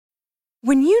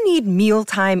When you need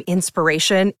mealtime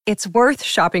inspiration, it's worth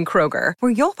shopping Kroger,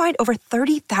 where you'll find over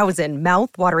 30,000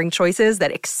 mouth-watering choices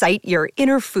that excite your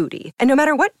inner foodie. And no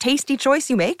matter what tasty choice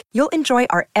you make, you'll enjoy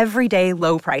our everyday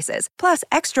low prices, plus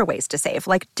extra ways to save,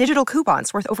 like digital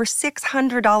coupons worth over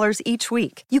 $600 each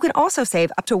week. You can also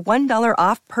save up to $1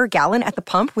 off per gallon at the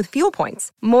pump with fuel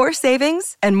points. More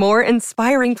savings and more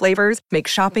inspiring flavors make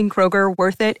shopping Kroger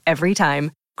worth it every time.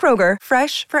 Kroger,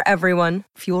 fresh for everyone.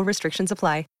 Fuel restrictions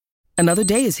apply. Another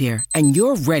day is here, and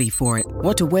you're ready for it.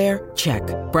 What to wear? Check.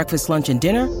 Breakfast, lunch, and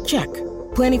dinner? Check.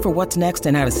 Planning for what's next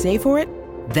and how to save for it?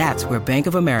 That's where Bank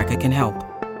of America can help.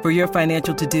 For your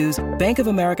financial to-dos, Bank of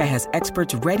America has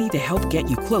experts ready to help get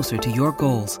you closer to your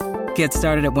goals. Get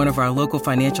started at one of our local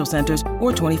financial centers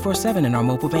or 24/7 in our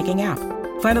mobile banking app.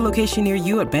 Find a location near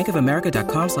you at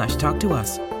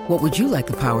bankofamerica.com/talktous. What would you like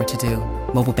the power to do?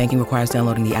 Mobile banking requires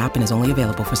downloading the app and is only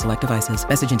available for select devices.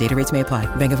 Message and data rates may apply.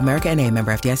 Bank of America N.A.,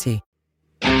 member FDIC.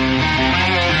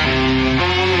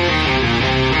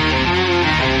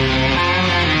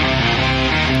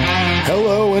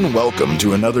 Hello and welcome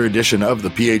to another edition of the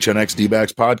PHNX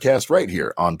D-backs podcast right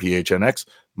here on PHNX.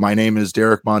 My name is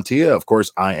Derek Montilla. Of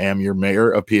course, I am your mayor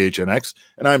of PHNX,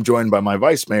 and I'm joined by my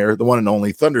vice mayor, the one and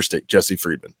only Thunderstick, Jesse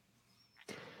Friedman.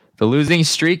 The losing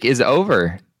streak is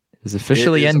over. It's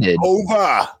officially ended.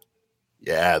 Over.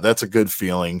 Yeah, that's a good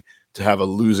feeling to have a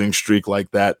losing streak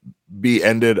like that be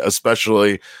ended,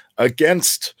 especially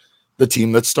against the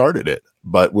team that started it.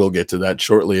 But we'll get to that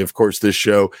shortly. Of course, this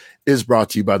show is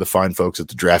brought to you by the fine folks at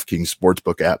the DraftKings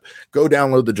Sportsbook app. Go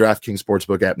download the DraftKings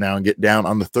Sportsbook app now and get down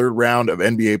on the third round of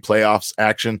NBA playoffs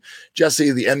action.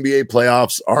 Jesse, the NBA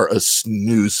playoffs are a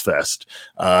snooze fest.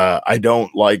 I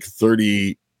don't like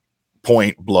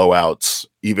 30-point blowouts,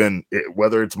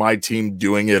 whether it's my team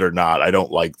doing it or not. I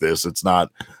don't like this. It's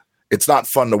not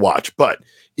fun to watch. But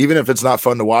even if it's not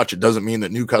fun to watch, it doesn't mean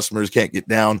that new customers can't get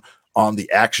down on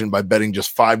the action by betting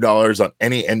just $5 on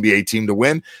any NBA team to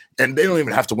win. And they don't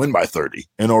even have to win by 30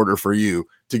 in order for you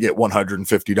to get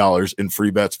 $150 in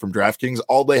free bets from DraftKings.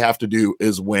 All they have to do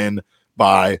is win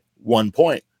by 1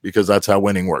 point, because that's how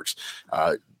winning works.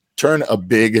 Turn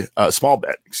a small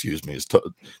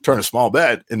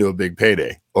bet into a big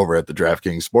payday over at the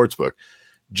DraftKings Sportsbook.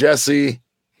 Jesse,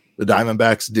 the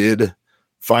Diamondbacks did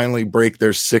finally break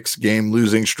their 6-game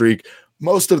losing streak.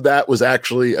 Most of that was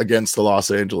actually against the Los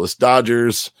Angeles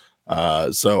Dodgers.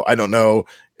 So I don't know.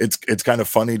 It's kind of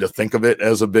funny to think of it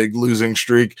as a big losing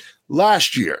streak.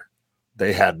 Last year,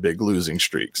 they had big losing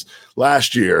streaks.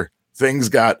 Last year, things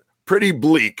got pretty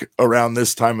bleak around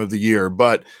this time of the year,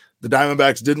 but the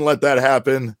Diamondbacks didn't let that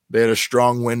happen. They had a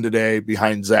strong win today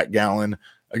behind Zach Gallen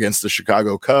against the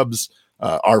Chicago Cubs.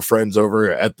 Our friends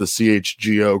over at the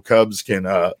CHGO Cubs can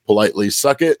politely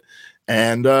suck it.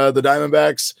 And the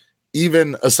Diamondbacks,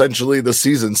 even essentially the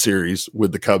season series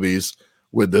with the Cubbies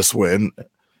with this win.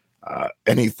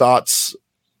 Any thoughts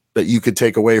that you could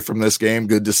take away from this game?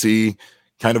 Good to see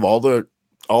kind of all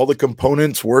the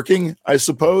components working, I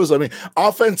suppose. I mean,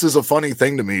 offense is a funny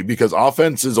thing to me, because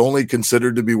offense is only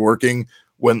considered to be working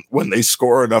when they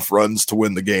score enough runs to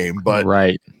win the game. But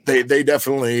right, they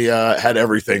definitely had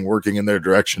everything working in their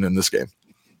direction in this game.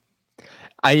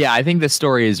 I think the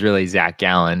story is really Zach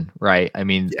Gallen, right? I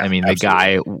mean, absolutely. The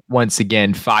guy, once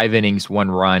again, 5 innings,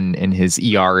 1 run, and his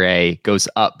ERA goes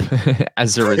up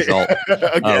as a result,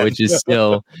 which is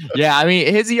still,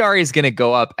 his ERA is going to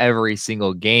go up every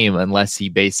single game unless he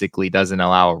basically doesn't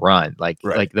allow a run. Like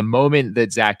the moment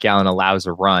that Zach Gallen allows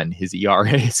a run, his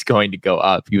ERA is going to go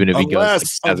up, even if he goes like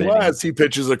 7 unless innings. he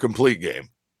pitches a complete game.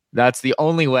 That's the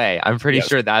only way. I'm pretty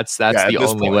sure that's the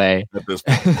only way. At this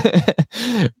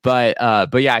point.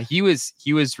 But yeah, he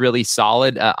was really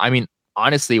solid. I mean,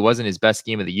 honestly, it wasn't his best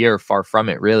game of the year. Far from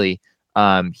it, really.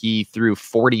 He threw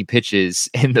 40 pitches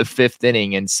in the 5th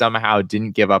inning and somehow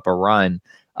didn't give up a run,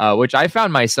 which I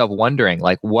found myself wondering,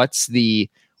 like, what's the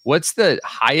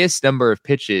highest number of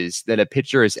pitches that a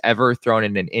pitcher has ever thrown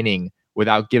in an inning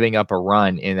without giving up a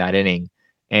run in that inning?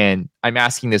 And I'm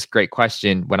asking this great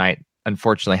question when I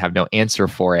unfortunately have no answer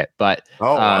for it, but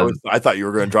I thought you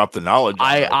were going to drop the knowledge.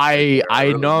 I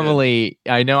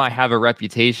know I have a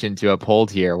reputation to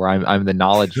uphold here where I'm the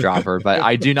knowledge dropper, but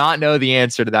I do not know the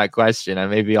answer to that question.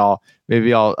 And maybe I'll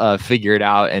figure it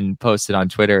out and post it on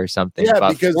Twitter or something. Yeah,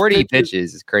 but 40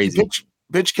 pitches is crazy.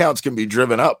 Pitch counts can be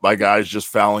driven up by guys just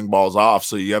fouling balls off,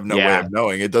 so you have no way of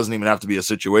knowing. It doesn't even have to be a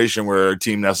situation where a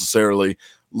team necessarily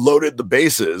loaded the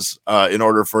bases in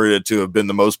order for it to have been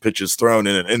the most pitches thrown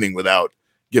in an inning without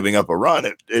giving up a run.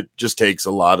 It just takes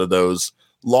a lot of those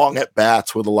long at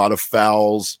bats with a lot of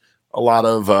fouls, a lot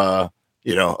of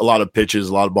pitches,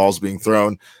 a lot of balls being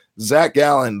thrown. Zach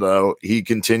Gallen, though, he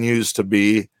continues to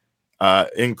be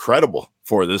incredible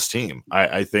for this team.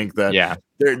 I think that Yeah.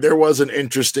 there was an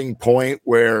interesting point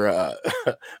where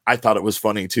I thought it was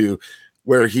funny too,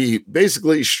 where he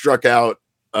basically struck out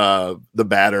the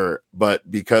batter, but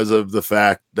because of the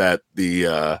fact that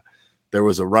there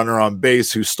was a runner on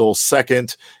base who stole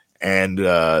second, and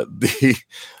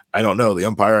I don't know, the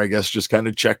umpire, I guess, just kind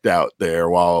of checked out there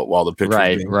while the pitch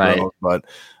was being thrown. But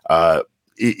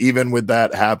even with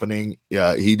that happening,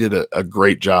 he did a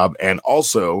great job. And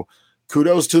also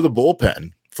kudos to the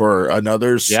bullpen for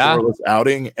another scoreless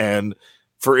outing, and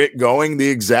for it going the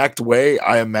exact way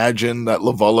I imagine that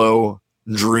Lovullo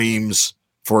dreams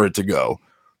for it to go,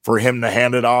 for him to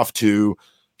hand it off to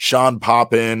Sean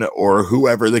Poppin or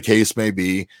whoever the case may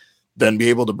be, then be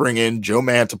able to bring in Joe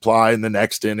Mantiply in the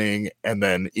next inning, and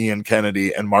then Ian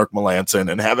Kennedy and Mark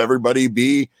Melancon, and have everybody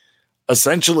be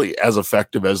essentially as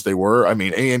effective as they were. I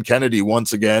mean, Ian Kennedy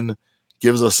once again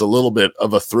gives us a little bit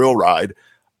of a thrill ride.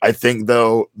 I think,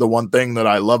 though, the one thing that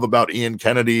I love about Ian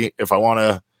Kennedy, if I want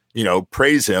to,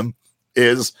 praise him,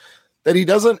 is that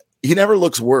he never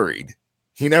looks worried.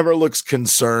 He never looks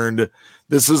concerned.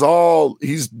 This is all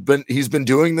he's been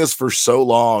doing this for so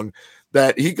long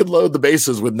that he could load the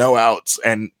bases with no outs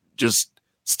and just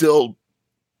still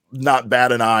not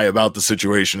bat an eye about the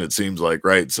situation, it seems like,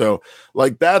 right? So,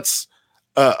 like, that's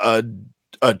a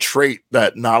trait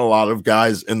that not a lot of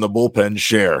guys in the bullpen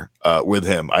share with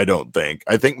him, I don't think.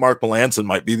 I think Mark Melancon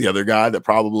might be the other guy that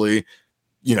probably,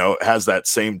 has that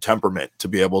same temperament to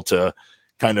be able to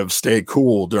kind of stay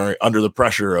cool under the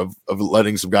pressure of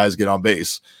letting some guys get on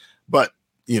base. But,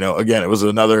 again, it was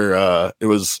it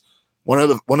was one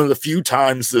of the few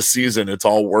times this season it's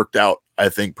all worked out, I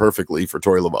think, perfectly for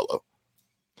Torey Lovullo.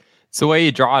 It's the way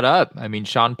you draw it up. I mean,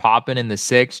 Sean Poppin in the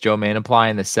 6th, Joe Mantiply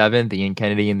in the 7th, Ian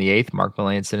Kennedy in the 8th, Mark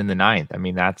Melancon in the 9th. I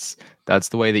mean, that's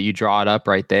the way that you draw it up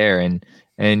right there.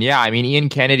 And yeah, I mean, Ian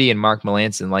Kennedy and Mark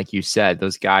Melancon, like you said,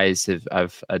 those guys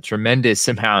have a tremendous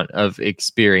amount of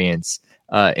experience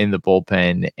in the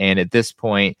bullpen. And at this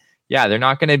point, yeah, they're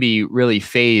not going to be really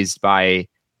fazed by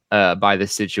the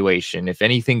situation. If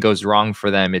anything goes wrong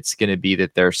for them, it's going to be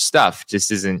that their stuff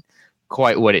just isn't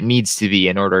quite what it needs to be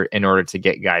in order to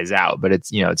get guys out. But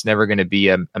it's never going to be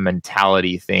a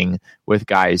mentality thing with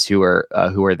guys who are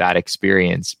that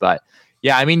experienced. But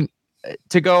yeah, I mean,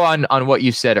 to go on what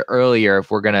you said earlier, if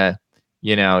we're gonna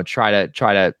try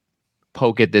to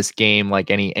poke at this game, like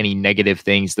any negative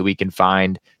things that we can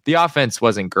find, the offense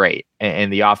wasn't great,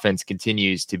 and the offense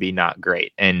continues to be not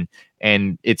great, and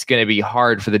it's going to be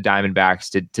hard for the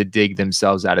Diamondbacks to dig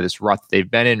themselves out of this rut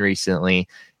they've been in recently.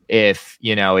 If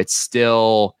it's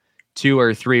still 2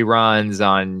 or 3 runs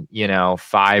on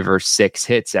 5 or 6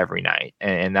 hits every night,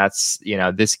 and that's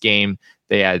this game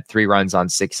they had 3 runs on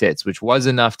 6 hits, which was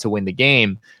enough to win the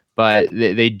game, but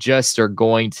they just are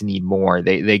going to need more.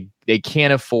 They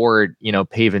can't afford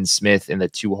Pavin Smith in the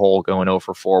 2-hole going 0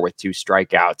 for 4 with 2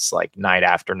 strikeouts like night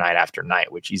after night after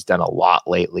night, which he's done a lot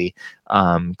lately.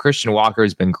 Christian Walker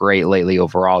has been great lately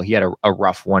overall. He had a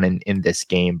rough one in this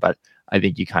game, but I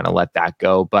think you kind of let that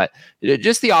go. But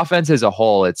just the offense as a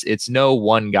whole, it's no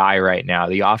one guy right now.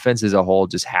 The offense as a whole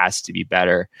just has to be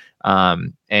better.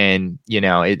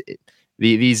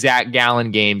 These Zach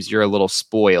Gallen games, you're a little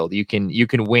spoiled. You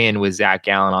can win with Zach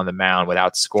Gallen on the mound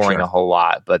without scoring a whole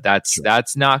lot, but that's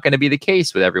not going to be the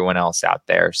case with everyone else out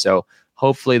there. So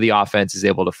hopefully the offense is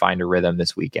able to find a rhythm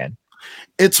this weekend.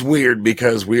 It's weird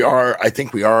because I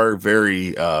think we are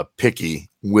very picky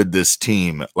with this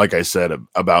team. Like I said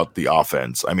about the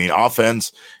offense. I mean,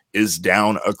 offense is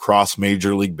down across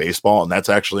Major League Baseball, and that's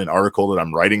actually an article that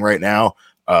I'm writing right now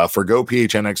for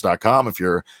GoPHNX.com. If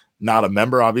you're not a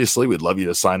member, obviously, we'd love you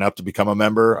to sign up to become a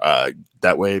member.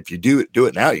 That way, if you do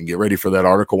it now, you can get ready for that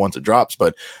article once it drops.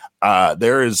 But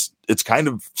it's kind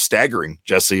of staggering,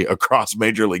 Jesse, across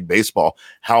Major League Baseball,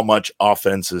 how much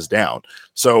offense is down.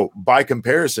 So by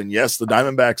comparison, yes, the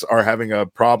Diamondbacks are having a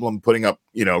problem putting up,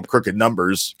 crooked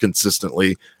numbers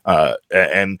consistently,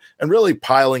 and really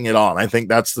piling it on. I think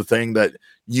that's the thing that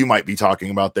you might be talking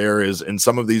about there is in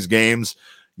some of these games,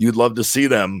 you'd love to see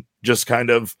them just kind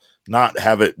of not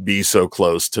have it be so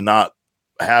close, to not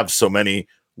have so many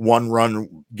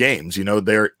 1-run games.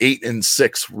 They're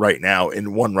 8-6 right now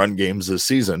in 1-run games this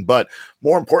season. But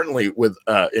more importantly, with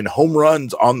in home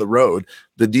runs on the road,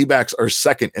 the D-backs are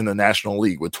second in the National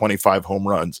League with 25 home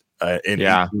runs in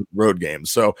 18 road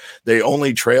games. So they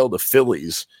only trail the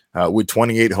Phillies with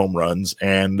 28 home runs.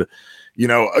 And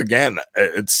again,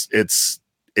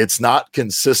 it's not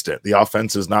consistent. The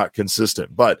offense is not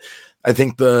consistent. But I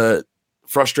think the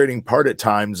frustrating part at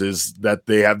times is that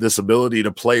they have this ability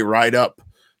to play right up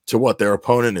to what their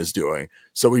opponent is doing.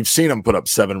 So we've seen them put up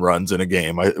 7 runs in a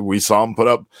game. We saw them put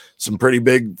up some pretty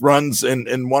big runs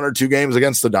in 1 or 2 games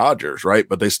against the Dodgers, right?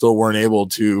 But they still weren't able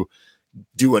to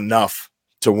do enough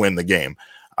to win the game.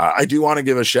 I do want to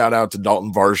give a shout out to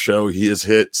Dalton Varsho. He has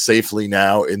hit safely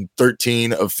now in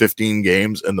 13 of 15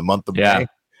 games in the month of May.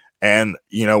 And,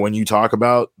 when you talk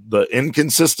about the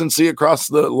inconsistency across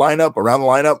the lineup, around the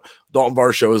lineup, Dalton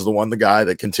Varsho is the guy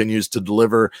that continues to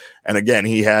deliver. And again,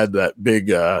 he had that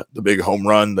the big home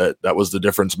run that was the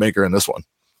difference maker in this one.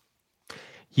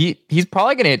 He's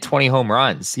probably going to hit 20 home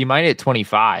runs. He might hit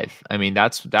 25. I mean,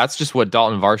 that's just what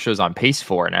Dalton Varsho is on pace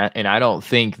for. And I don't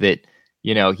think that,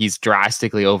 he's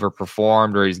drastically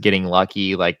overperformed or he's getting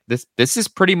lucky. Like this is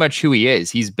pretty much who he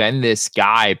is. He's been this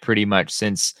guy pretty much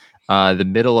since the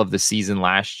middle of the season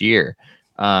last year.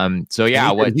 So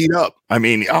yeah, what heat up. I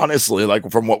mean, honestly,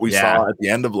 like from what we saw at the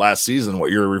end of last season,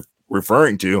 what you're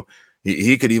referring to,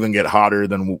 he could even get hotter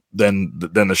than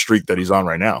the streak that he's on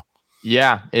right now.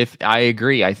 Yeah, if I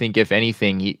agree, I think if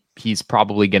anything, he's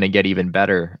probably going to get even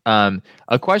better.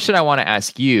 A question I want to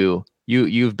ask you.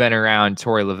 You've been around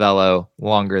Torey Lovullo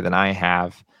longer than I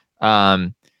have.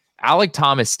 Alek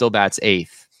Thomas still bats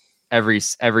 8th every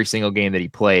single game that he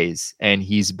plays, and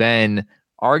he's been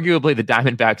arguably the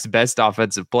Diamondbacks' best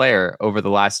offensive player over the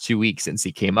last 2 weeks since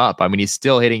he came up. I mean, he's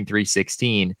still hitting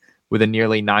 .316 with a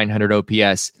nearly 900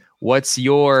 OPS. What's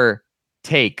your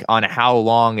take on how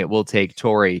long it will take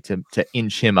Torey to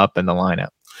inch him up in the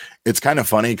lineup? It's kind of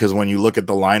funny because when you look at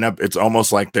the lineup, it's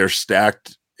almost like they're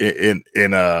stacked in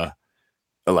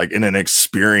an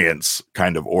experience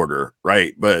kind of order,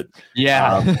 right? But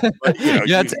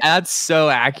that's so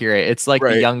accurate. It's like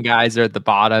the young guys are at the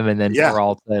bottom, and then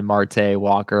Peralta and Marte,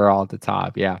 Walker all at the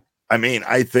top. Yeah, I mean,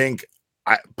 I think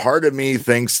part of me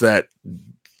thinks that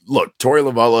Torey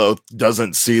Lovullo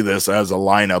doesn't see this as a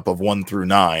lineup of 1 through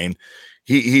 9.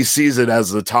 He sees it as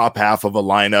the top half of a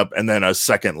lineup and then a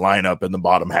second lineup in the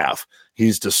bottom half.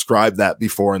 He's described that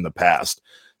before in the past.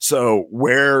 So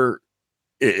where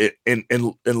in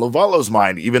Lovullo's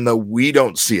mind, even though we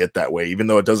don't see it that way, even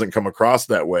though it doesn't come across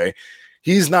that way,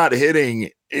 he's not hitting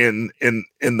in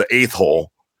the 8th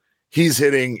hole. He's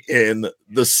hitting in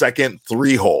the second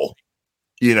 3 hole,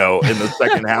 in the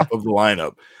second half of the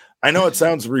lineup. I know it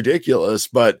sounds ridiculous,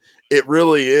 but it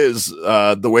really is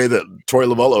the way that Torey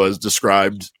Lovullo has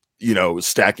described,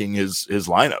 stacking his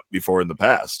lineup before in the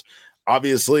past.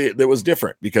 Obviously, it was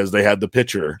different because they had the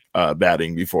pitcher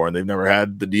batting before, and they've never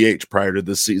had the DH prior to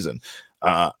this season.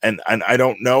 And I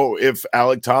don't know if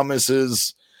Alek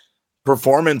Thomas's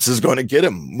performance is going to get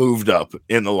him moved up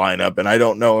in the lineup, and I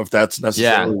don't know if that's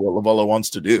necessarily what Lovullo wants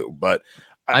to do. But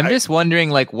I'm just wondering,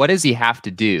 what does he have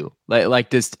to do? Like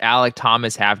does Alek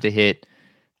Thomas have to hit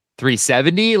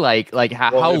 370?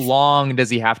 How long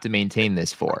does he have to maintain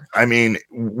this for? I mean,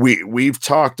 we've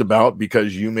talked about,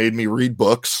 because you made me read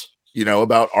books,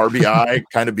 about RBI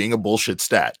kind of being a bullshit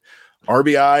stat.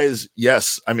 RBIs,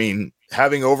 yes. I mean,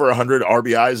 having over 100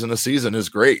 RBIs in a season is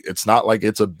great. It's not like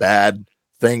it's a bad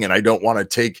thing, and I don't want to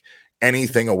take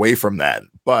anything away from that.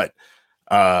 But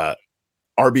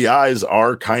RBIs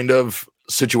are kind of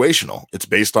situational. It's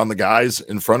based on the guys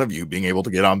in front of you being able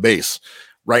to get on base.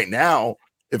 Right now,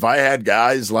 if I had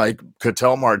guys like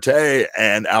Ketel Marte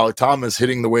and Alek Thomas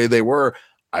hitting the way they were,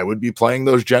 I would be playing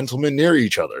those gentlemen near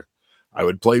each other. I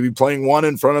would be playing one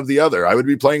in front of the other. I would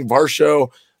be playing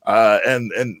Varsho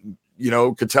and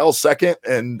Ketel second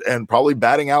and probably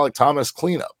batting Alek Thomas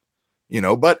cleanup.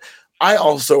 But I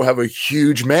also have a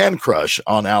huge man crush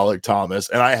on Alek Thomas,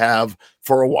 and I have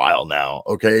for a while now,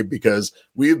 okay? Because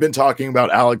we've been talking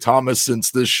about Alek Thomas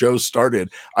since this show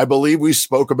started. I believe we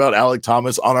spoke about Alek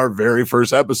Thomas on our very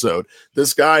first episode.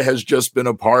 This guy has just been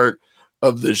a part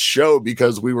of this show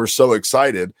because we were so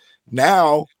excited.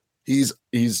 Now he's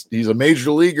a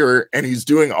major leaguer, and he's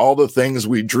doing all the things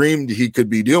we dreamed he could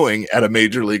be doing at a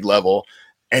major league level,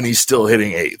 and he's still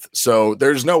hitting 8th. So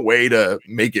there's no way to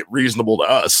make it reasonable to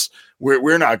us.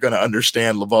 We're not going to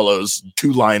understand Lovullo's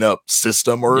 2 lineup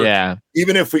system, or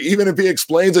even if he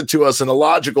explains it to us in a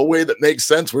logical way that makes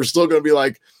sense, we're still going to be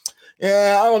like,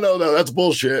 yeah, I don't know though. That's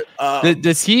bullshit.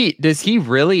 Does he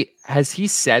really, has he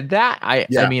said that? I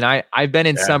mean, I've been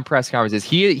in some press conferences.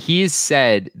 He's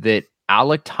said that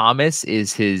Alek Thomas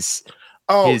is his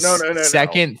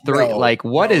second 3.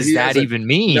 What does that even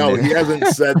mean? No, he hasn't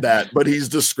said that, but he's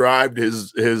described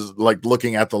his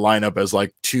looking at the lineup as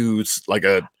 2,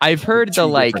 I've heard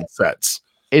the sets.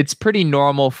 It's pretty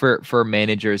normal for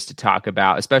managers to talk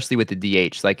about, especially with the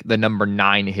DH, the number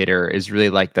 9 hitter is really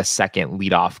the second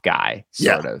leadoff guy,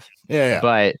 sort of. Yeah.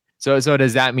 But so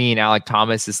does that mean Alek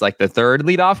Thomas is the 3rd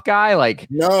leadoff guy?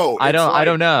 No, I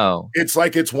don't know. It's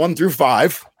it's 1 through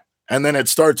 5. and then it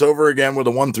starts over again with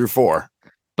a 1 through 4.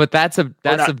 But that's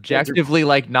objectively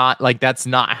that's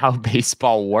not how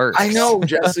baseball works. I know,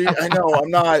 Jesse. I know.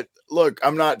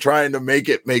 I'm not trying to make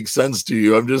it make sense to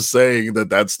you. I'm just saying that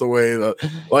that's the way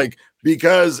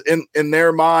because in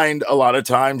their mind, a lot of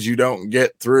times you don't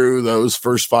get through those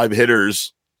first 5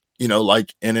 hitters,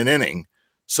 like in an inning.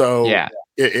 So yeah,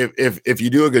 if you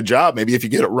do a good job, maybe if you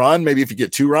get a run, maybe if you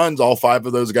get 2 runs, all 5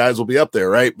 of those guys will be up there,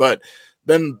 right? But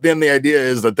then the idea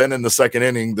is that then in the second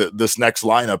inning, this next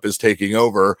lineup is taking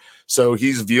over. So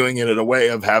he's viewing it in a way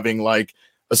of having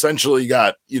essentially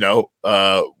got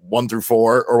 1 through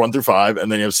 4 or 1 through 5,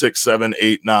 and then you have 6, 7,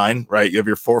 8, 9, right? You have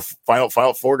your final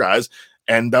 4 guys,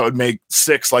 and that would make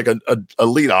 6 like a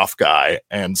leadoff guy,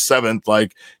 and 7th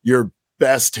like your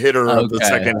best hitter of the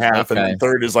second half, and then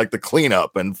 3rd is like the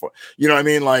cleanup, and you know what I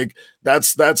mean? Like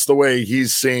that's the way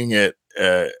he's seeing it,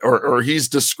 or he's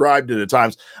described it at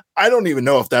times. I don't even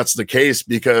know if that's the case,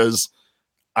 because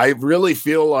I really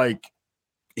feel like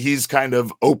he's kind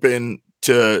of open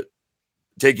to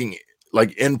taking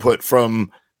input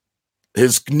from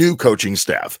his new coaching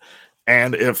staff.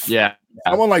 And if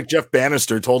someone like Jeff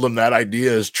Bannister told him that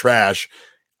idea is trash,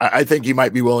 I think he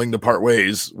might be willing to part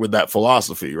ways with that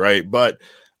philosophy, right? But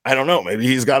I don't know. Maybe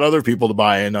he's got other people to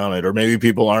buy in on it, or maybe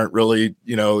people aren't really,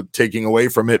 taking away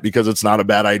from it because it's not a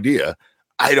bad idea.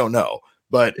 I don't know.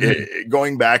 But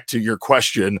going back to your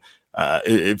question,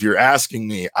 if you're asking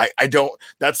me, I don't.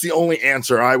 That's the only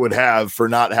answer I would have for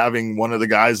not having one of the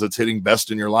guys that's hitting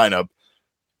best in your lineup,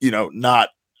 not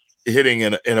hitting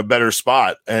in a better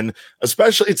spot. And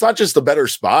especially, it's not just a better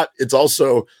spot; it's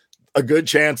also a good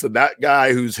chance that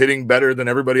guy who's hitting better than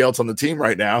everybody else on the team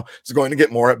right now is going to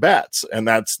get more at bats, and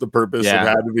that's the purpose of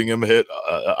having him hit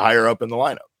higher up in the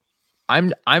lineup.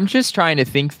 I'm just trying to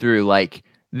think through,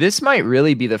 this might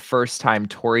really be the first time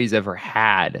Torrey's ever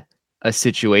had a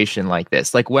situation like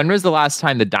this. When was the last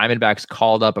time the Diamondbacks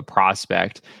called up a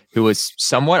prospect who was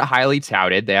somewhat highly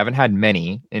touted? They haven't had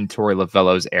many in Torrey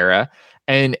Lovullo's era.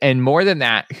 And more than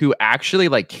that, who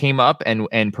actually came up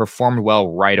and performed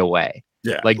well right away.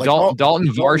 Yeah, Dalton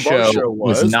Varsho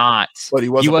was not, but he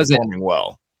wasn't performing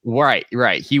well. Right.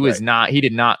 He was not. He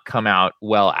did not come out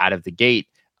well out of the gate.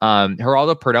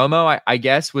 Geraldo Perdomo, I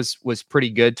guess, was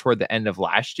pretty good toward the end of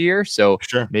last year. So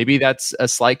maybe that's a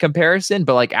slight comparison.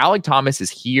 But Alek Thomas is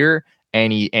here,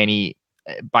 and he,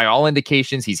 by all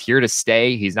indications, he's here to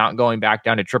stay. He's not going back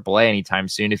down to AAA anytime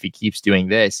soon if he keeps doing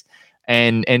this.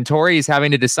 And Torrey's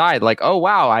having to decide, oh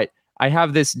wow, I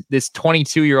have this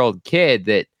 22-year-old kid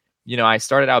that, I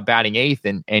started out batting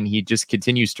 8th, and he just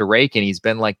continues to rake, and he's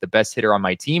been the best hitter on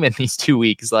my team in these 2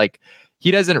 weeks. He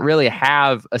doesn't really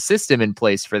have a system in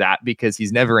place for that because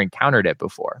he's never encountered it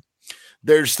before.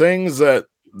 There's things that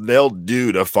they'll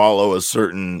do to follow a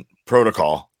certain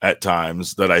protocol at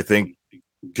times that I think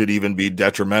could even be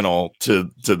detrimental to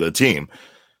the team.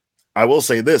 I will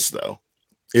say this, though.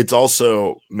 It's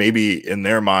also maybe in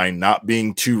their mind not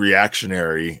being too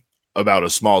reactionary about a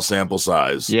small sample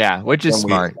size. Yeah, which is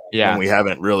smart. And we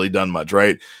haven't really done much,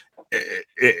 right?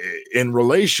 In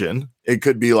relation, it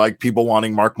could be like people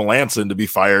wanting Mark Melancon to be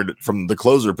fired from the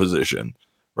closer position,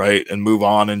 right? And move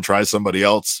on and try somebody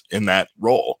else in that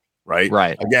role, right?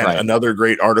 Right. Again, another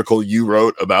great article you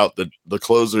wrote about the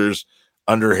closers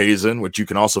under Hazen, which you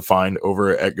can also find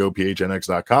over at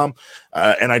gophnx.com.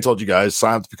 And I told you guys,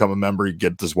 sign up to become a member. You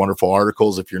get this wonderful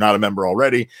articles. If you're not a member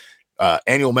already,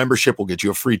 annual membership will get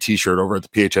you a free t-shirt over at the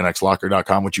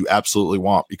phnxlocker.com, which you absolutely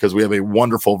want, because we have a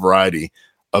wonderful variety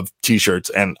of t-shirts.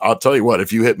 And I'll tell you what,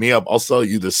 if you hit me up, I'll sell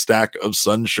you the stack of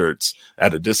Sun shirts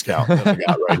at a discount that I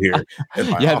got right here.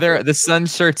 The Sun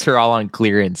shirts are all on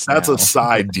clearance. That's a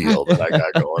side deal that I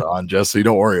got going on, Jesse.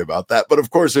 Don't worry about that. But of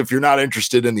course, if you're not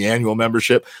interested in the annual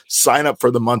membership, sign up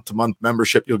for the month-to-month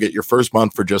membership. You'll get your first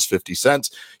month for just 50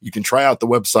 cents. You can try out the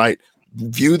website,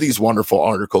 view these wonderful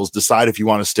articles, decide if you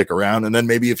want to stick around, and then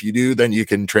maybe if you do, then you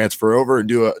can transfer over and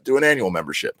do an annual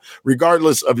membership.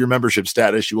 Regardless of your membership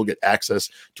status, you will get access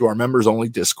to our members only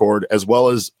Discord, as well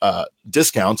as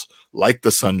discounts like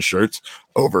the Sun shirts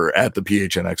over at the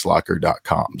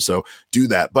phnxlocker.com. So do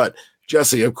that. But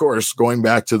Jesse, of course, going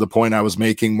back to the point I was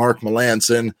making, Mark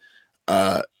Melancon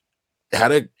had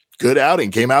a good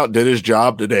outing, came out, did his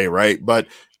job today, right? But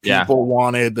people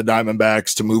wanted the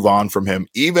Diamondbacks to move on from him,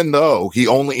 even though he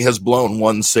only has blown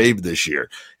one save this year.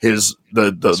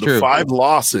 The 5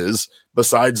 losses,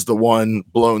 besides the one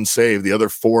blown save, the other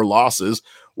 4 losses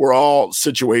were all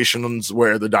situations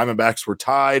where the Diamondbacks were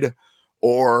tied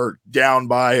or down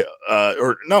by,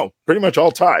 pretty much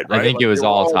all tied. Right? I think it was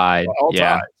all tied. All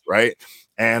tied, right?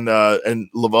 And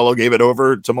Lovullo gave it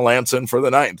over to Melancon for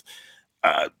the 9th.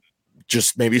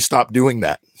 just maybe stop doing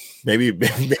that. Maybe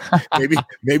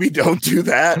don't do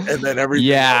that, and then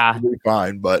everything else will be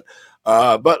fine. But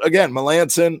again,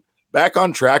 Melancon back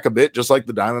on track a bit, just like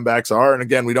the Diamondbacks are. And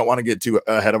again, we don't want to get too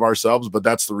ahead of ourselves, but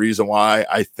that's the reason why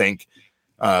I think,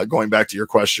 going back to your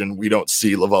question, we don't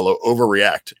see Lovullo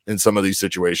overreact in some of these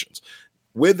situations.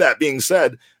 With that being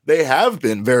said, they have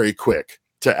been very quick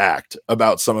to act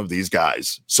about some of these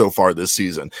guys so far this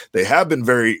season. They have been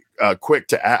very quick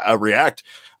to react.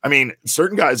 I mean,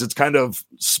 certain guys, it's kind of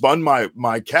spun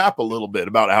my cap a little bit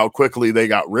about how quickly they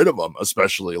got rid of them,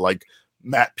 especially like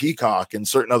Matt Peacock and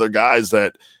certain other guys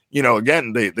that,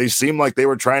 again, they seem like they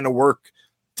were trying to work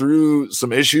through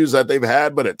some issues that they've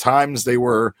had, but at times they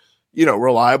were,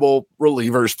 reliable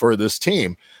relievers for this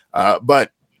team.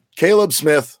 But Caleb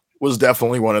Smith was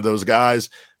definitely one of those guys.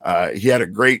 He had a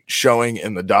great showing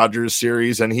in the Dodgers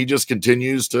series, and he just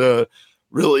continues to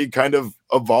really kind of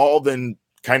evolve and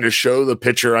kind of show the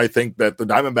pitcher I think that the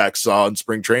Diamondbacks saw in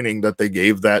spring training that they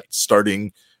gave that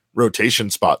starting rotation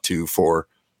spot to for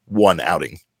one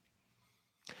outing.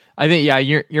 I think,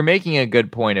 you're making a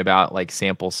good point about like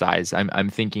sample size. I'm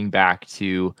thinking back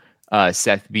to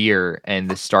Seth Beer and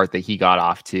the start that he got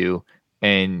off to.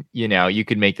 And, you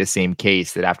could make the same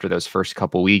case that after those first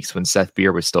couple weeks when Seth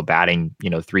Beer was still batting,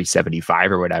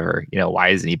 375 or whatever, why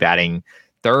isn't he batting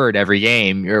third every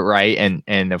game? You're right.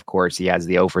 And of course he has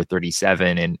the over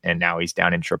 37 and now he's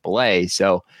down in AAA.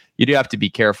 So you do have to be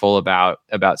careful about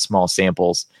small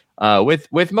samples. With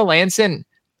Melancon,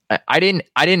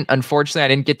 unfortunately, I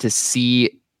didn't get to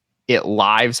see it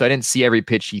live. So I didn't see every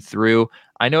pitch he threw.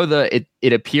 I know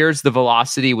it appears the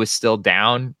velocity was still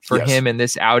down for him in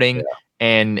this outing. Yeah.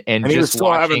 And he just was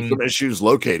still having some issues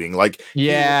locating. Like,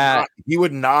 he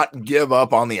would not give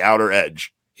up on the outer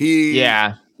edge. He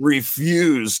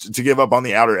refused to give up on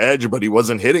the outer edge, but he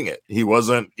wasn't hitting it. He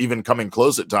wasn't even coming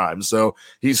close at times. So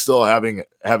he's still having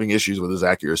issues with his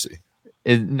accuracy.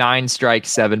 9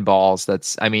 strikes, 7 balls.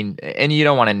 And you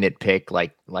don't want to nitpick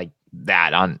like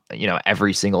that on,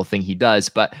 every single thing he does,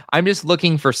 but I'm just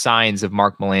looking for signs of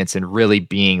Mark Melancon really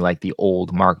being like the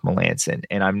old Mark Melancon.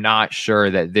 And I'm not sure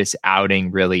that this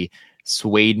outing really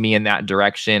swayed me in that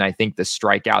direction. I think the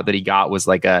strikeout that he got was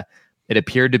it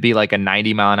appeared to be like a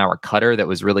 90-mile-an-hour cutter that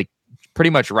was really pretty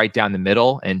much right down the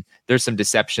middle. And there's some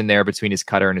deception there between his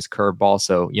cutter and his curveball.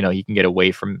 So, he can get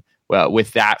away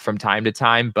with that from time to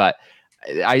time, but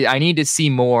I need to see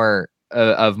more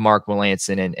of Mark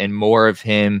Melancon and more of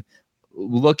him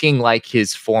looking like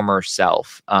his former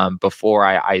self before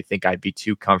I think I'd be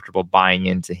too comfortable buying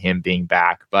into him being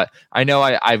back. But I know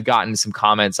I've gotten some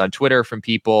comments on Twitter from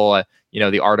people,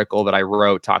 the article that I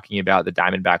wrote talking about the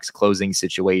Diamondbacks closing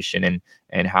situation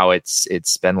and how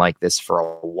it's been like this for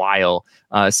a while.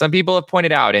 Some people have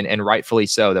pointed out, and rightfully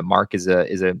so, that Mark is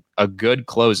a good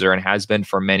closer and has been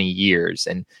for many years.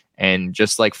 And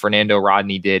just like Fernando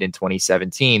Rodney did in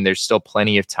 2017, there's still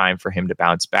plenty of time for him to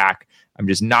bounce back. I'm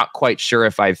just not quite sure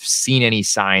if I've seen any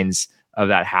signs of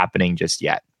that happening just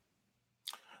yet.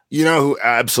 Who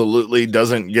absolutely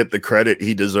doesn't get the credit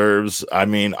he deserves? I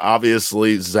mean,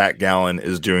 obviously, Zach Gallen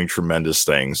is doing tremendous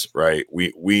things, right?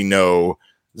 We know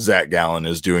Zach Gallen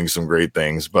is doing some great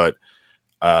things, but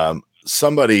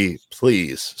somebody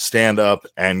please stand up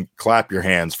and clap your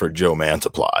hands for Joe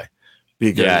Mantiply,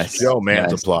 because Joe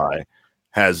Mantiply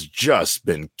has just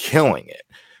been killing it.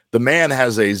 The man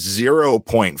has a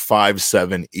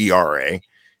 0.57 ERA.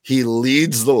 He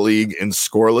leads the league in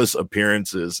scoreless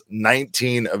appearances.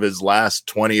 19 of his last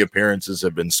 20 appearances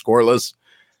have been scoreless.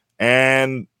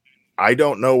 And I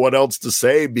don't know what else to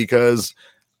say because,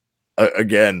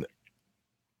 again,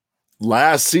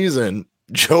 last season,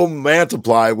 Joe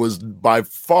Mantiply was by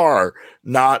far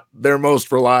not their most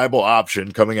reliable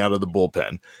option coming out of the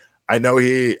bullpen. I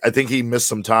think he missed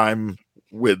some time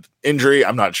with injury.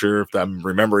 I'm not sure if I'm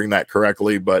remembering that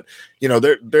correctly, but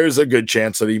there's a good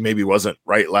chance that he maybe wasn't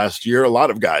right last year. A lot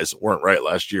of guys weren't right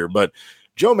last year, but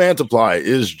Joe Mantiply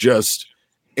is just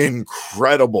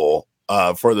incredible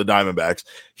for the Diamondbacks.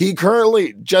 He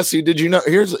currently, Jesse, did you know?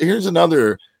 Here's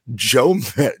another Joe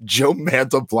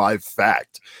Mantiply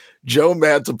fact. Joe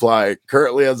Mantiply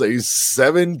currently has a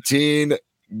 17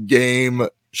 game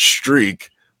streak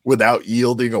without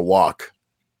yielding a walk.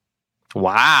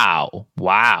 Wow.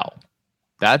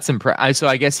 That's impressive. So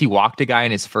I guess he walked a guy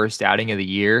in his first outing of the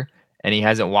year and he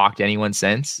hasn't walked anyone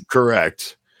since.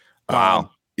 Correct. Wow.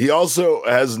 He also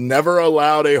has never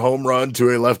allowed a home run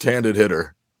to a left-handed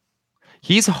hitter.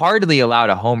 He's hardly allowed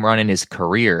a home run in his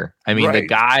career. I mean,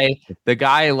 the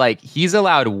guy, like, he's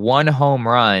allowed 1 home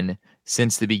run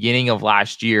since the beginning of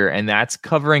last year, and that's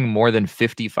covering more than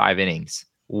 55 innings.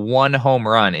 1 home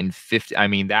run in 50. I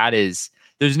mean, that is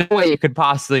there's no way you could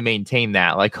possibly maintain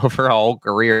that like over a whole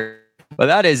career. But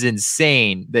that is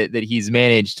insane that he's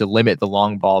managed to limit the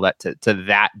long ball to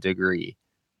that degree.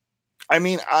 I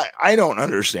mean, I don't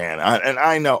understand.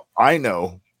 I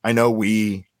know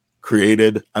we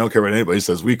created, I don't care what anybody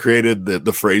says, we created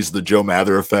the phrase, the Joe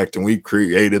Mather effect, and we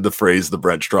created the phrase, the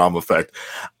Brent Strom effect.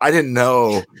 I didn't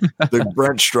know the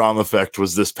Brent Strom effect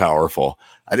was this powerful.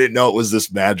 I didn't know it was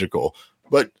this magical.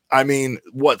 But I mean,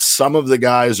 what some of the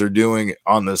guys are doing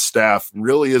on the staff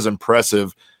really is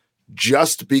impressive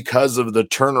just because of the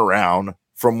turnaround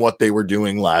from what they were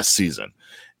doing last season.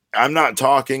 I'm not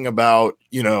talking about,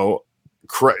 I'll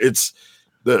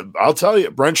tell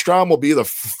you, Brent Strom will be the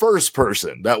first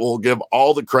person that will give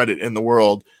all the credit in the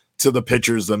world to the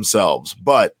pitchers themselves.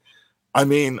 But I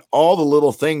mean, all the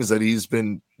little things that he's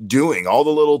been doing, all the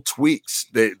little tweaks,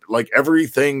 that like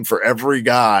everything for every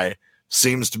guy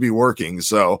seems to be working.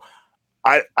 So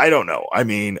I don't know. I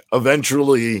mean,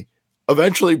 eventually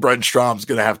Brent Strom's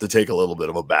going to have to take a little bit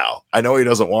of a bow. I know he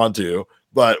doesn't want to,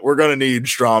 but we're going to need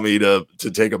Stromy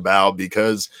to take a bow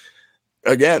because,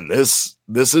 again, this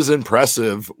is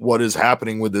impressive what is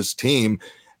happening with this team.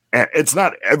 And it's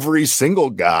not every single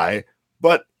guy,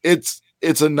 but it's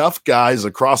enough guys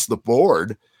across the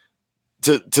board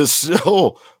to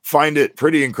still find it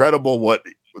pretty incredible what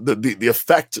the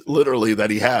effect literally that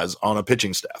he has on a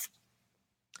pitching staff.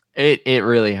 It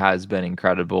really has been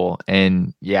incredible.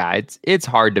 And yeah, it's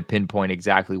hard to pinpoint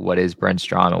exactly what is Brent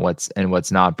Strom and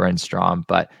what's not Brent Strom,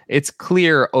 but it's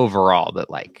clear overall that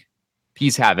like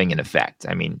he's having an effect.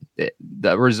 I mean,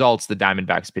 the results the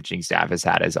Diamondbacks pitching staff has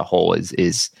had as a whole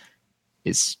is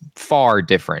far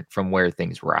different from where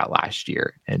things were at last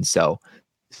year. And so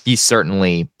he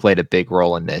certainly played a big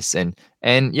role in this. And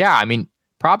yeah, I mean,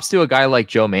 props to a guy like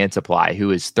Joe Mantiply, who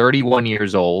is 31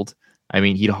 years old. I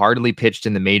mean, he'd hardly pitched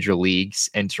in the major leagues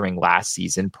entering last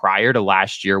season. Prior to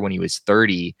last year, when he was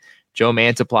 30, Joe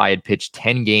Mantiply had pitched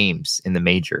 10 games in the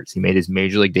majors. He made his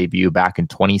major league debut back in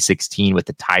 2016 with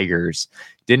the Tigers.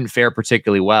 Didn't fare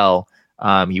particularly well.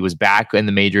 He was back in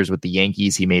the majors with the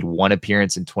Yankees. He made one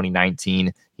appearance in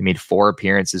 2019. He made 4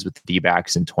 appearances with the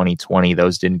D-backs in 2020.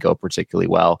 Those didn't go particularly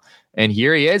well. And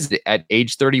here he is at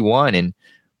age 31. And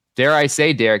dare I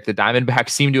say, Derek, the Diamondbacks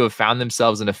seem to have found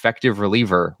themselves an effective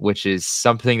reliever, which is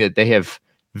something that they have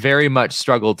very much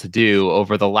struggled to do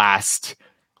over the last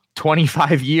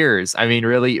 25 years. I mean,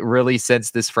 really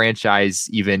since this franchise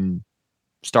even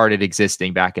started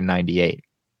existing back in 98.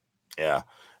 Yeah.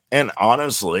 And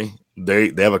honestly,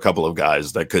 they have a couple of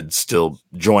guys that could still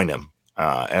join him.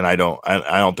 And I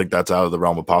don't think that's out of the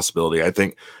realm of possibility. I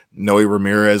think Noe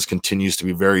Ramirez continues to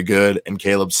be very good, and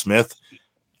Caleb Smith.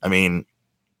 I mean,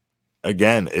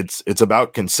 again, it's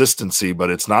about consistency,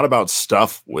 but it's not about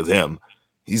stuff with him.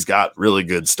 He's got really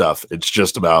good stuff. It's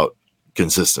just about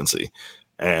consistency.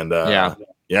 And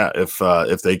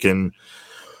if they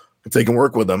can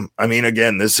work with them, I mean,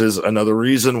 again, this is another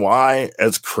reason why,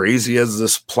 as crazy as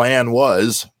this plan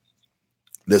was,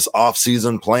 this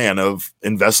off-season plan of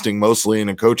investing mostly in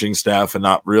a coaching staff and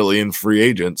not really in free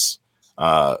agents,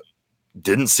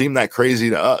 didn't seem that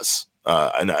crazy to us.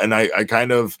 And I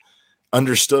kind of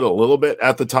understood a little bit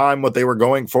at the time what they were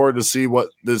going for to see what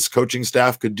this coaching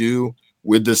staff could do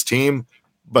with this team.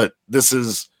 But this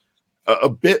is a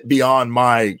bit beyond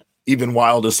my even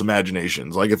wildest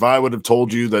imaginations. Like, if I would have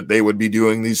told you that they would be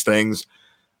doing these things,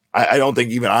 I don't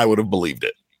think even I would have believed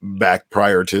it back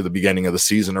prior to the beginning of the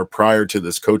season or prior to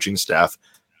this coaching staff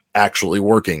actually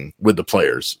working with the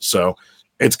players. So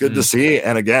it's good to see.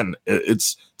 And again,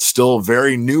 it's still a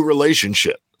very new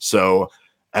relationship. So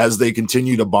as they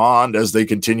continue to bond, as they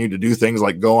continue to do things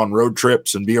like go on road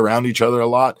trips and be around each other a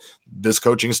lot, this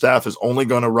coaching staff is only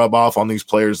going to rub off on these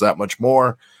players that much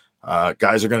more.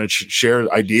 Guys are going to share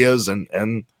ideas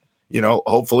and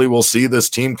hopefully we'll see this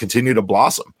team continue to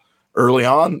blossom. Early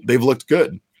on, they've looked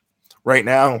good. Right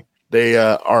now, they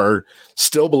are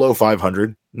still below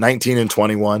 500,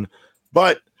 19-21.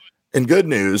 But in good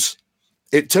news,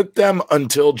 it took them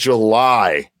until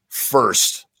July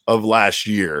 1st of last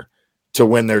year to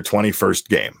win their 21st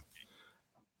game.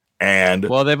 And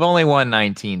well, they've only won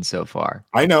 19 so far.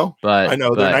 I know they're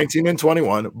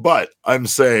 19-21, but I'm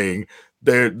saying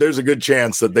there's a good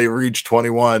chance that they reach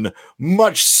 21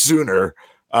 much sooner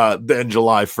than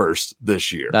July 1st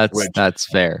this year. That's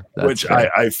fair. That's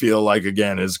fair. I feel like,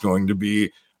 again, is going to be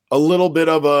a little bit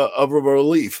of a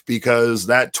relief, because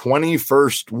that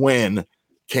 21st win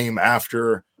came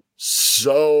after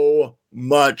so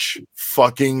much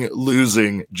fucking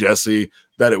losing, Jesse,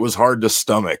 that it was hard to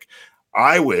stomach.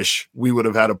 I wish we would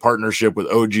have had a partnership with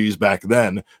OGs back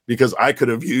then, because I could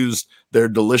have used their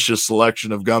delicious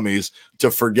selection of gummies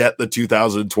to forget the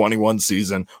 2021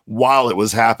 season while it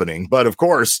was happening. But of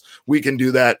course, we can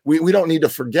do that. We don't need to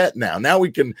forget now. Now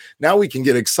we can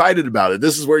get excited about it.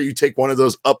 This is where you take one of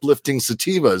those uplifting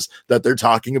sativas that they're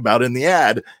talking about in the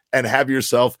ad and have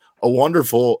yourself a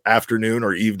wonderful afternoon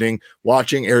or evening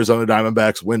watching Arizona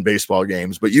Diamondbacks win baseball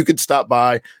games. But you could stop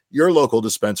by your local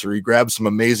dispensary, grab some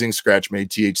amazing scratch-made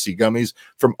THC gummies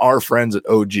from our friends at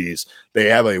OGs. They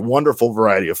have a wonderful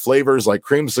variety of flavors like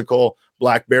creamsicle,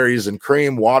 blackberries and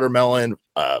cream, watermelon,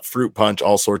 fruit punch,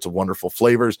 all sorts of wonderful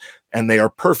flavors. And they are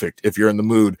perfect if you're in the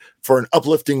mood for an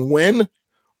uplifting win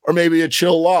or maybe a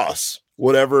chill loss.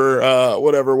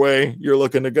 Whatever way you're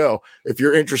looking to go. If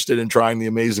you're interested in trying the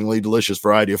amazingly delicious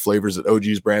variety of flavors that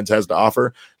OG's Brands has to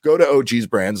offer, go to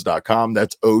ogsbrands.com.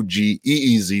 That's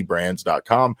OGEEZ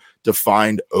brands.com to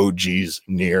find OGs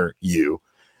near you.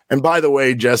 And by the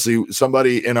way, Jesse,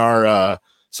 somebody in our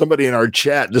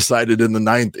chat decided in the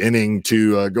 9th inning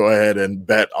to go ahead and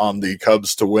bet on the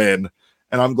Cubs to win.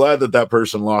 And I'm glad that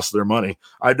person lost their money.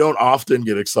 I don't often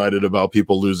get excited about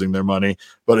people losing their money,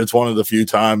 but it's one of the few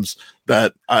times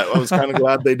that I was kind of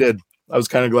glad they did. I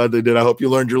hope you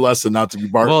learned your lesson not to be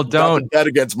don't bet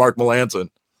against Mark Melancon.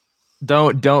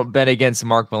 Don't bet against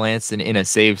Mark Melancon in a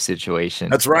save situation.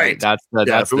 That's right. That's the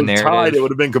narrative. Tied, it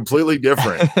would have been completely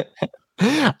different.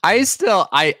 I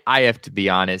have to be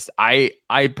honest. I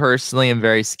personally am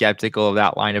very skeptical of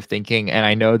that line of thinking, and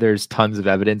I know there's tons of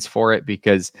evidence for it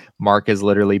because Mark has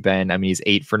literally been, he's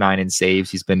 8 for 9 in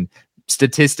saves. He's been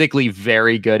statistically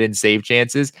very good in save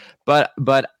chances, but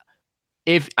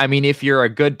if you're a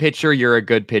good pitcher, you're a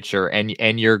good pitcher, and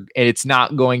it's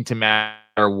not going to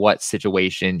matter what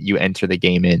situation you enter the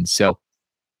game in. So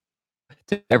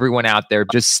to everyone out there,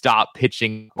 just stop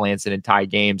pitching Melancon and tie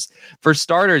games. For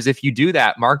starters, if you do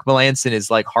that, Mark Melancon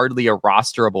is like hardly a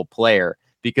rosterable player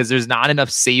because there's not enough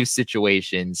save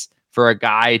situations for a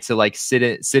guy to like sit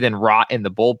and rot in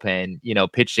the bullpen,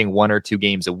 pitching 1 or 2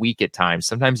 games a week at times.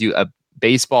 Sometimes a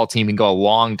baseball team can go a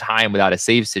long time without a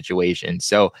save situation.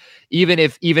 So even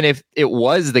if it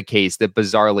was the case that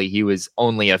bizarrely he was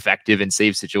only effective in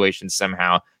save situations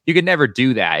somehow, you could never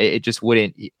do that. It just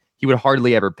wouldn't. He would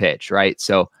hardly ever pitch, right?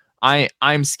 So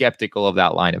I'm skeptical of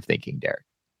that line of thinking, Derek.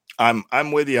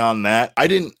 I'm with you on that.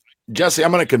 Jesse,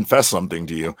 I'm going to confess something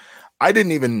to you. I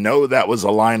didn't even know that was a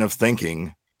line of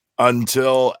thinking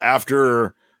until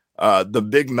after the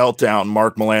big meltdown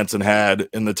Mark Melancon had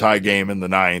in the tie game in the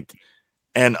 9th,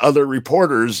 and other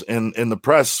reporters in the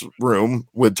press room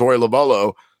with Torey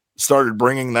Lovullo started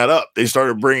bringing that up. They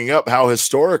started bringing up how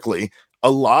historically a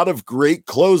lot of great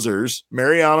closers,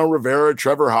 Mariano Rivera,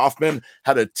 Trevor Hoffman,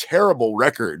 had a terrible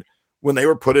record when they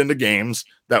were put into games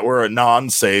that were a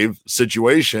non-save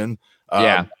situation.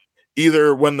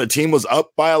 Either when the team was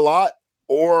up by a lot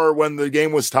or when the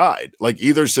game was tied, like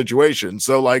either situation.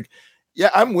 So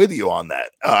I'm with you on that.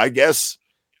 I guess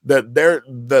that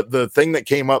the thing that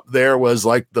came up there was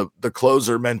like the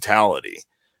closer mentality,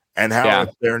 and how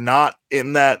if they're not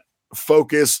in that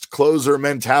focused closer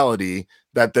mentality,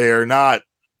 that they are not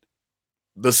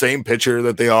the same pitcher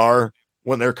that they are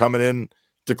when they're coming in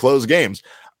to close games.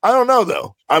 I don't know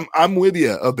though. I'm with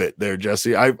you a bit there,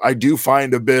 Jesse. I do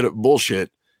find a bit of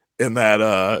bullshit in that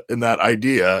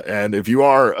idea. And if you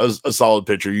are a solid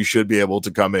pitcher, you should be able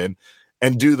to come in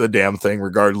and do the damn thing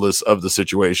regardless of the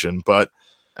situation. But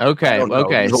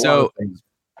okay.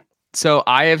 So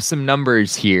I have some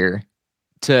numbers here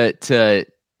to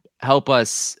help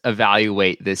us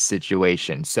evaluate this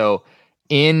situation. So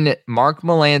in Mark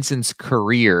Melancon's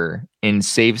career in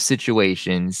save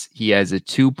situations, he has a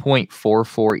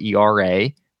 2.44 ERA,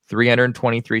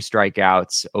 323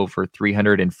 strikeouts over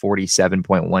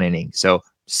 347.1 innings. So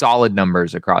solid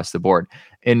numbers across the board.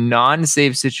 In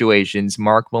non-save situations,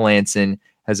 Mark Melancon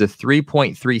has a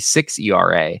 3.36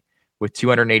 ERA with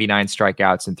 289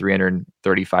 strikeouts and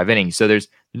 335 innings. So there's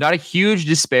not a huge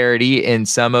disparity in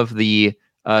some of the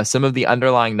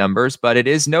underlying numbers, but it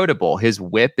is notable. His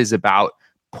WHIP is about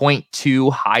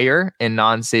 0.2 higher in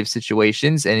non-save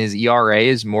situations, and his ERA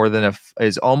is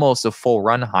is almost a full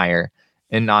run higher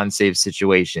in non-save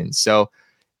situations. So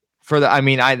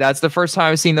that's the first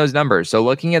time I've seen those numbers. So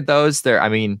looking at those there, I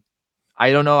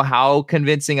don't know how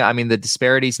convincing. The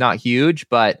disparity is not huge,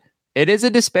 but it is a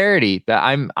disparity. But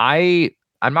I'm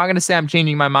not going to say I'm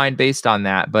changing my mind based on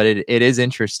that, but it is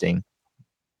interesting.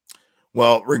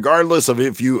 Well, regardless of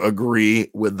if you agree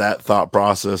with that thought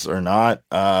process or not,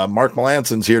 Mark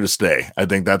Melancon's here to stay. I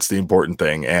think that's the important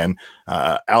thing. And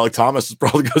Alek Thomas is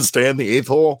probably going to stay in the 8th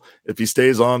hole if he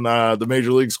stays on the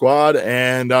major league squad.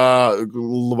 And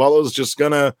Lovullo's just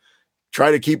going to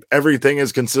try to keep everything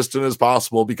as consistent as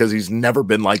possible because he's never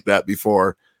been like that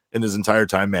before in his entire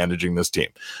time managing this team.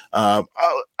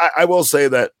 I will say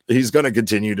that he's going to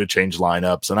continue to change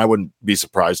lineups, and I wouldn't be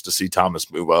surprised to see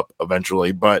Thomas move up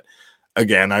eventually. But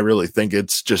again, I really think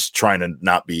it's just trying to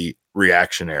not be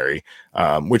reactionary,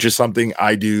 which is something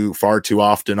I do far too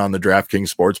often on the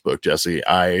DraftKings Sportsbook, Jesse.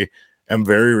 I am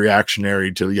very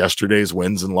reactionary to yesterday's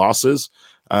wins and losses.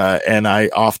 And I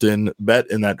often bet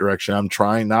in that direction. I'm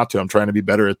trying not to. I'm trying to be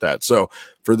better at that. So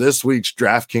for this week's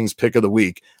DraftKings pick of the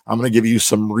week, I'm going to give you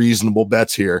some reasonable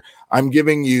bets here. I'm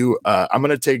giving you, I'm going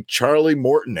to take Charlie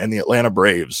Morton and the Atlanta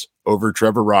Braves over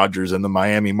Trevor Rogers and the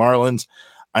Miami Marlins.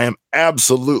 I am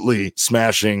absolutely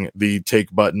smashing the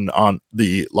take button on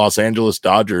the Los Angeles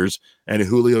Dodgers and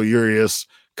Julio Urias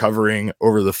covering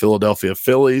over the Philadelphia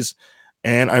Phillies.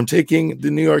 And I'm taking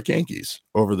the New York Yankees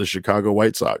over the Chicago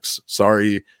White Sox.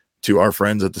 Sorry to our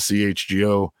friends at the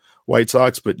CHGO White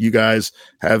Sox, but you guys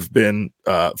have been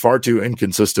far too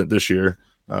inconsistent this year,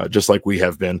 just like we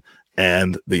have been,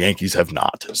 and the Yankees have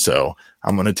not. So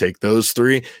I'm going to take those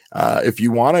three. If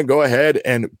you want to go ahead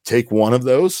and take one of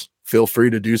those, feel free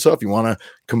to do so. If you want to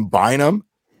combine them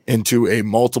into a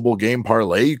multiple game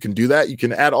parlay, you can do that. You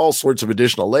can add all sorts of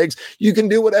additional legs. You can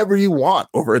do whatever you want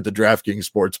over at the DraftKings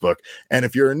Sportsbook. And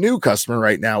if you're a new customer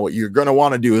right now, what you're going to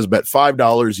want to do is bet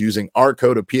 $5 using our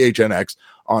code of PHNX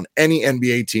on any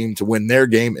NBA team to win their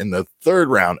game in the third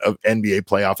round of NBA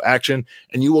playoff action,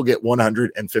 and you will get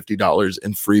 $150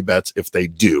 in free bets if they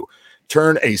do.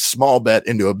 Turn a small bet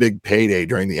into a big payday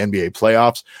during the NBA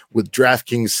playoffs with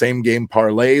DraftKings same game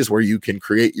parlays, where you can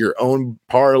create your own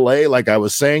parlay, like I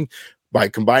was saying, by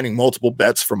combining multiple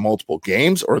bets from multiple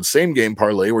games, or the same game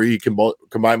parlay where you can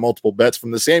combine multiple bets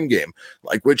from the same game,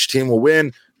 like which team will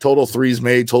win, total threes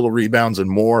made, total rebounds, and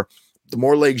more. The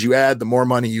more legs you add, the more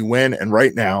money you win. And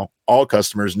right now, all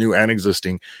customers, new and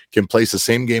existing, can place a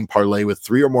same game parlay with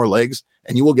 3 or more legs,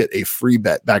 and you will get a free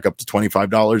bet back up to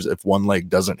 $25 if one leg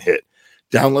doesn't hit.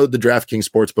 Download the DraftKings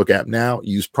Sportsbook app now.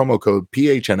 Use promo code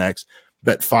PHNX.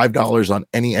 Bet $5 on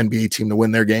any NBA team to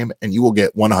win their game, and you will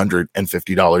get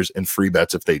 $150 in free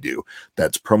bets if they do.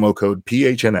 That's promo code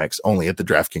PHNX only at the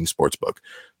DraftKings Sportsbook.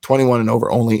 21 and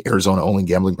over only. Arizona only.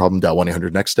 Gambling problem? Dial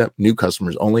 1-800-NEXT STEP. New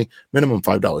customers only. Minimum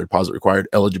 $5 deposit required.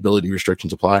 Eligibility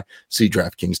restrictions apply. See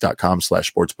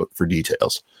DraftKings.com/sportsbook for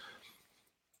details.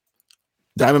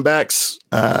 Diamondbacks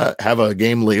have a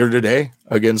game later today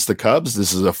against the Cubs.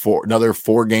 This is another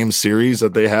 4-game series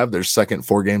that they have, their second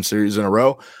 4-game series in a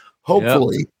row.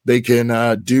 Hopefully they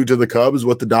can do to the Cubs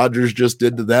what the Dodgers just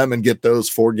did to them and get those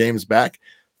 4 games back,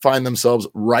 find themselves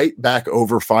right back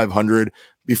over 500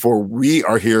 before we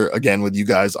are here again with you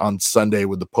guys on Sunday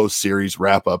with the post-series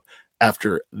wrap-up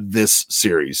after this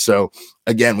series. So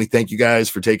again, we thank you guys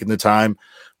for taking the time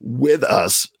with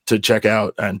us to check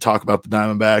out and talk about the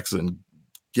Diamondbacks and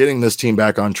getting this team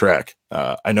back on track.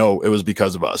 I know it was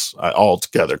because of us, all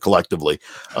together, collectively,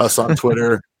 us on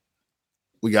Twitter.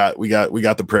 We got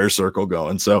the prayer circle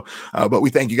going. So, but we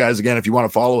thank you guys again. If you want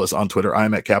to follow us on Twitter,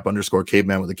 I'm at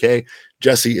 @cap_caveman with a K.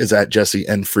 Jesse is at Jesse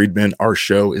N. Friedman. Our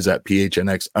show is at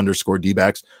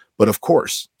PHNX_DBacks. But of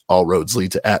course, all roads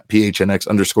lead to at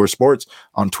PHNX_sports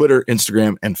on Twitter,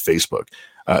 Instagram, and Facebook.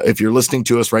 If you're listening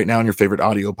to us right now on your favorite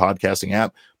audio podcasting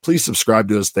app, please subscribe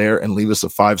to us there and leave us a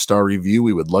 5-star review.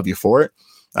 We would love you for it.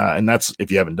 And that's if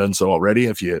you haven't done so already.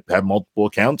 If you have multiple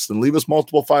accounts, then leave us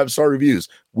multiple 5-star reviews.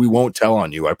 We won't tell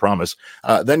on you, I promise.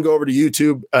 Then go over to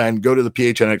YouTube and go to the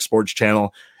PHNX Sports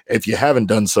channel if you haven't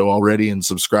done so already, and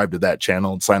subscribe to that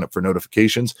channel and sign up for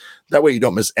notifications. That way you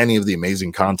don't miss any of the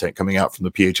amazing content coming out from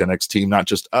the PHNX team, not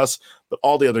just us, but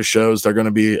all the other shows. They're going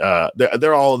to be,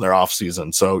 they're all in their off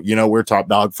season. So, we're top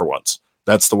dog for once.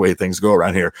 That's the way things go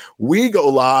around here. We go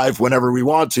live whenever we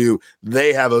want to.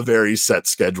 They have a very set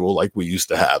schedule like we used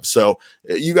to have. So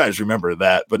you guys remember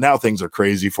that. But now things are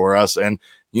crazy for us. And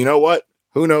you know what?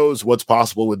 Who knows what's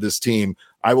possible with this team?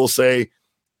 I will say,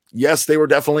 yes, they were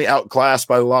definitely outclassed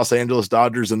by the Los Angeles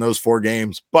Dodgers in those 4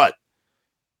 games, but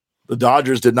the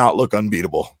Dodgers did not look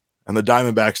unbeatable, and the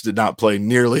Diamondbacks did not play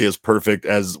nearly as perfect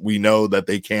as we know that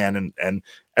they can, and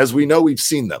as we know we've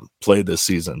seen them play this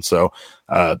season. So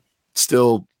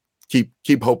still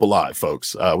keep hope alive,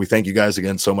 folks. We thank you guys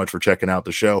again so much for checking out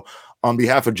the show. On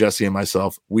behalf of Jesse and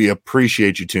myself, we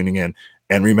appreciate you tuning in.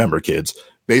 And remember, kids,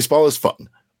 baseball is fun,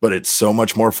 but it's so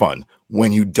much more fun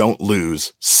when you don't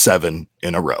lose 7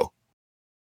 in a row.